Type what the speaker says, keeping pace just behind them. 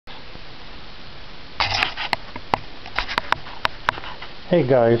Hey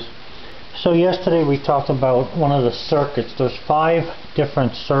guys, so yesterday we talked about one of the circuits. There's 5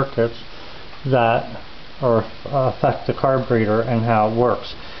 different circuits that affect the carburetor and how it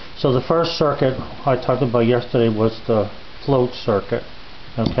works. So the first circuit I talked about yesterday was the float circuit,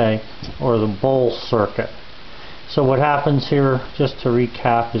 okay, or the bowl circuit. So what happens here, just to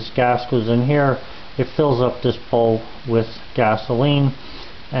recap, is gas goes in here, it fills up this bowl with gasoline,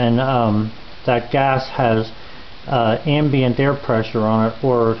 and that gas has ambient air pressure on it,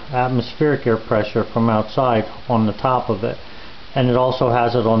 or atmospheric air pressure from outside on the top of it, and it also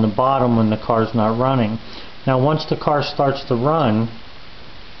has it on the bottom when the car's not running. Now once the car starts to run,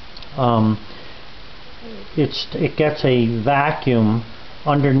 it gets a vacuum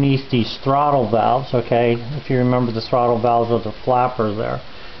underneath these throttle valves, okay? If you remember, the throttle valves are the flappers there.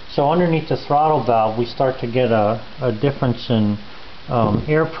 So underneath the throttle valve we start to get a difference in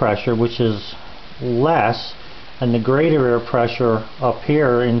air pressure, which is less, and the greater air pressure up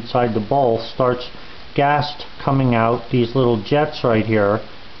here inside the bowl starts gas coming out these little jets right here.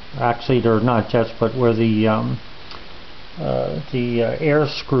 Actually they're not jets, but where the air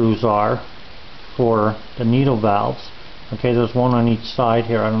screws are for the needle valves. Okay, there's one on each side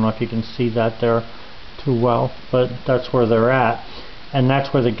here. I don't know if you can see that there too well, but that's where they're at, and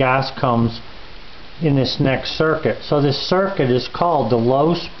that's where the gas comes in this next circuit. So this circuit is called the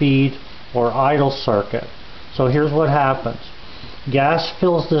low speed or idle circuit. So here's what happens. Gas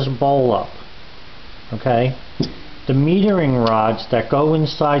fills this bowl up, okay? The metering rods that go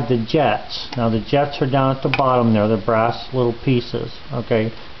inside the jets, now the jets are down at the bottom there, the brass little pieces,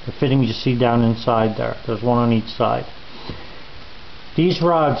 okay? The fittings you see down inside there. There's one on each side. These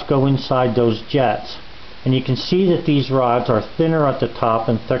rods go inside those jets, and you can see that these rods are thinner at the top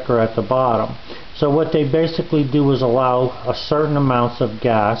and thicker at the bottom. So what they basically do is allow a certain amounts of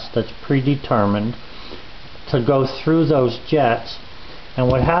gas that's predetermined to go through those jets, and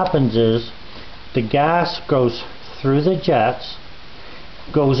what happens is the gas goes through the jets,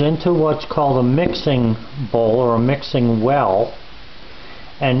 goes into what's called a mixing bowl or a mixing well,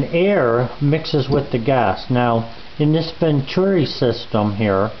 and air mixes with the gas. Now in this Venturi system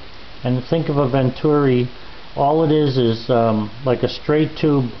here, and think of a Venturi, all it is like a straight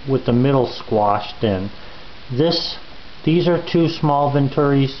tube with the middle squashed in. These are 2 small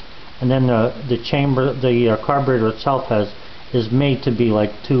Venturis, and then the chamber, the carburetor itself is made to be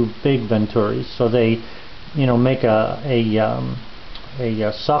like 2 big Venturis. So they, make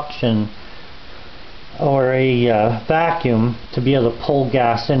a suction or a vacuum to be able to pull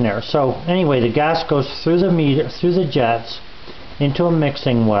gas in there. So anyway, the gas goes through the jets into a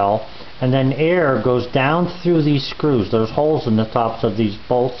mixing well, and then air goes down through these screws. There's holes in the tops of these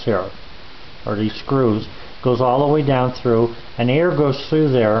bolts here, or these screws, goes all the way down through, and air goes through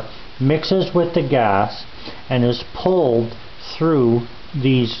there, mixes with the gas, and is pulled through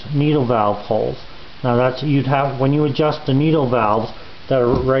these needle valve holes. Now that's, when you adjust the needle valves that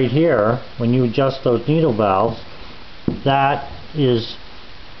are right here, when you adjust those needle valves, that is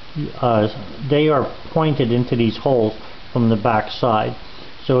they are pointed into these holes from the back side.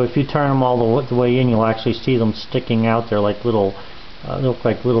 So if you turn them all the way in, you'll actually see them sticking out there like little look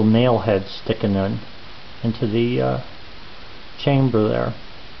like little nail heads sticking into the chamber there.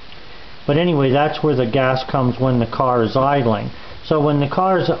 But anyway, that's where the gas comes when the car is idling. So when the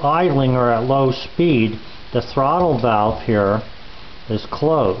car is idling or at low speed, the throttle valve here is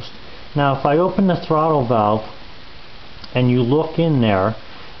closed. Now if I open the throttle valve and you look in there,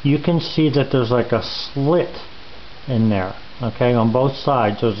 you can see that there's like a slit in there, okay? On both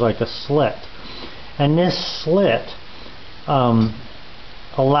sides there's like a slit, and this slit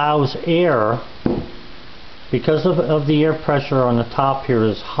allows air, because of the air pressure on the top here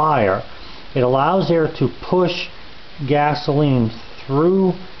is higher, it allows air to push gasoline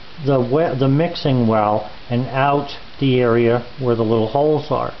through the mixing well and out the area where the little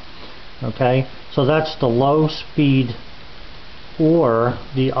holes are. Okay, so that's the low speed or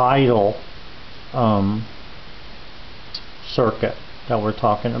the idle circuit that we're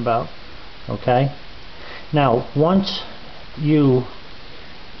talking about. Okay, now once you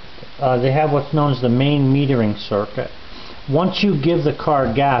they have what's known as the main metering circuit. Once you give the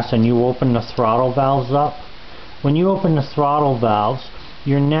car gas and you open the throttle valves up, when you open the throttle valves,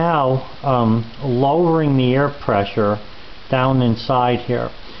 you're now lowering the air pressure down inside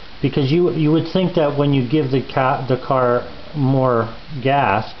here, because you would think that when you give the car more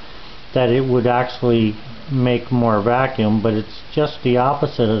gas that it would actually make more vacuum, but it's just the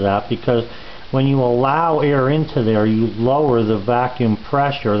opposite of that, because when you allow air into there, you lower the vacuum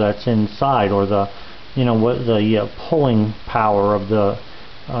pressure that's inside, or the pulling power of the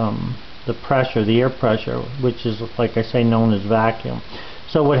pressure, the air pressure, which is, like I say, known as vacuum.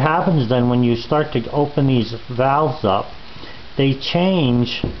 So what happens then when you start to open these valves up, they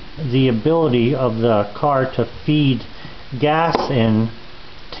change the ability of the car to feed gas in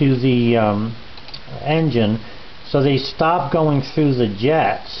to the engine, so they stop going through the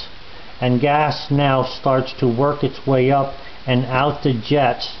jets, and gas now starts to work its way up and out the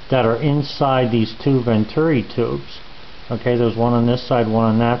jets that are inside these two venturi tubes. Okay, there's one on this side, one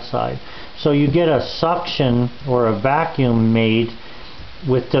on that side. So you get a suction or a vacuum made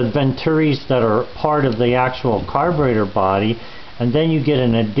with the venturis that are part of the actual carburetor body, and then you get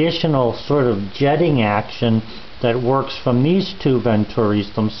an additional sort of jetting action that works from these two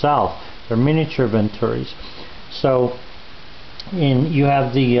venturis themselves. They're miniature venturis. So you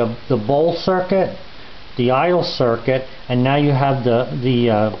have the bowl circuit, the idle circuit, and now you have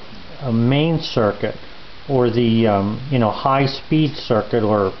the main circuit, or the high speed circuit,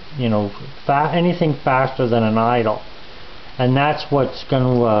 or anything faster than an idle. And that's what's going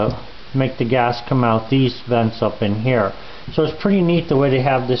to make the gas come out these vents up in here. So it's pretty neat the way they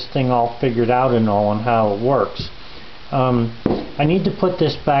have this thing all figured out and all, and how it works. I need to put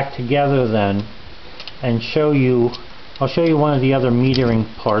this back together then and show you. I'll show you one of the other metering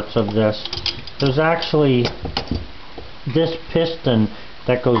parts of this. There's actually this piston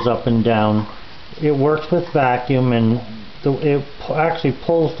that goes up and down. It works with vacuum, and it actually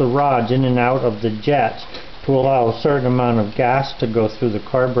pulls the rods in and out of the jets to allow a certain amount of gas to go through the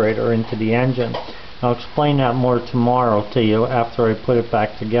carburetor into the engine. I'll explain that more tomorrow to you after I put it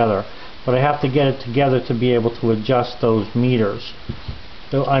back together. But I have to get it together to be able to adjust those meters.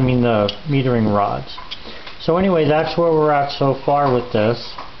 I mean the metering rods. So anyway, that's where we're at so far with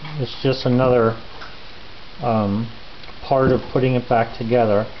this. It's just another part of putting it back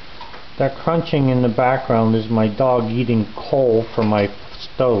together. That crunching in the background is my dog eating coal from my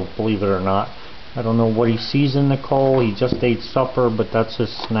stove, believe it or not. I don't know what he sees in the coal. He just ate supper, but that's his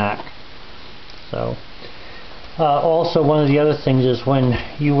snack. So, also one of the other things is when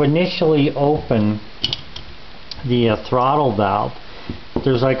you initially open the throttle valve,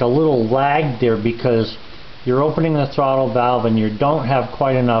 there's like a little lag there, because you're opening the throttle valve and you don't have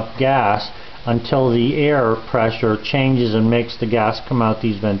quite enough gas until the air pressure changes and makes the gas come out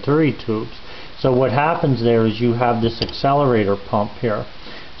these venturi tubes. So what happens there is you have this accelerator pump here.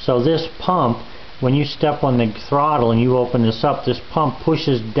 So this pump, when you step on the throttle and you open this up, this pump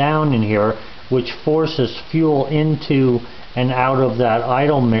pushes down in here, which forces fuel into and out of that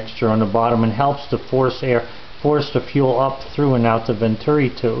idle mixture on the bottom, and helps to force the fuel up through and out the venturi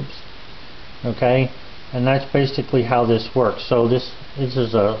tubes. Okay, and that's basically how this works. So this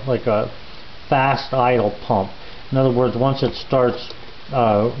is like a fast idle pump. In other words, once you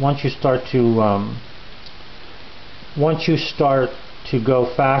start to go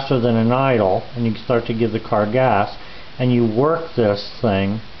faster than an idle, and you start to give the car gas, and you work this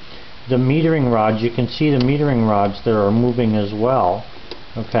thing, the metering rods, you can see the metering rods there are moving as well.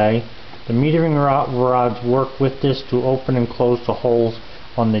 Okay, the metering rods work with this to open and close the holes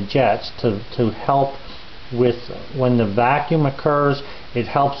on the jets to help with when the vacuum occurs. It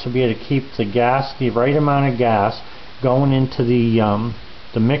helps to be able to keep the gas, the right amount of gas, going into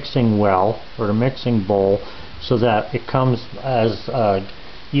the mixing well, or the mixing bowl, so that it comes as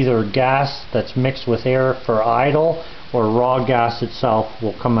either gas that's mixed with air for idle, or raw gas itself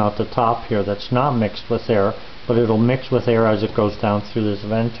will come out the top here that's not mixed with air, but it'll mix with air as it goes down through this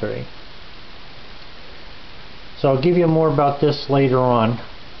venturi. So I'll give you more about this later on.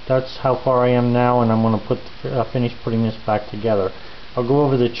 That's how far I am now, and I'm going to finish putting this back together. I'll go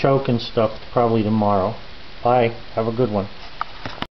over the choke and stuff probably tomorrow. Bye. Have a good one.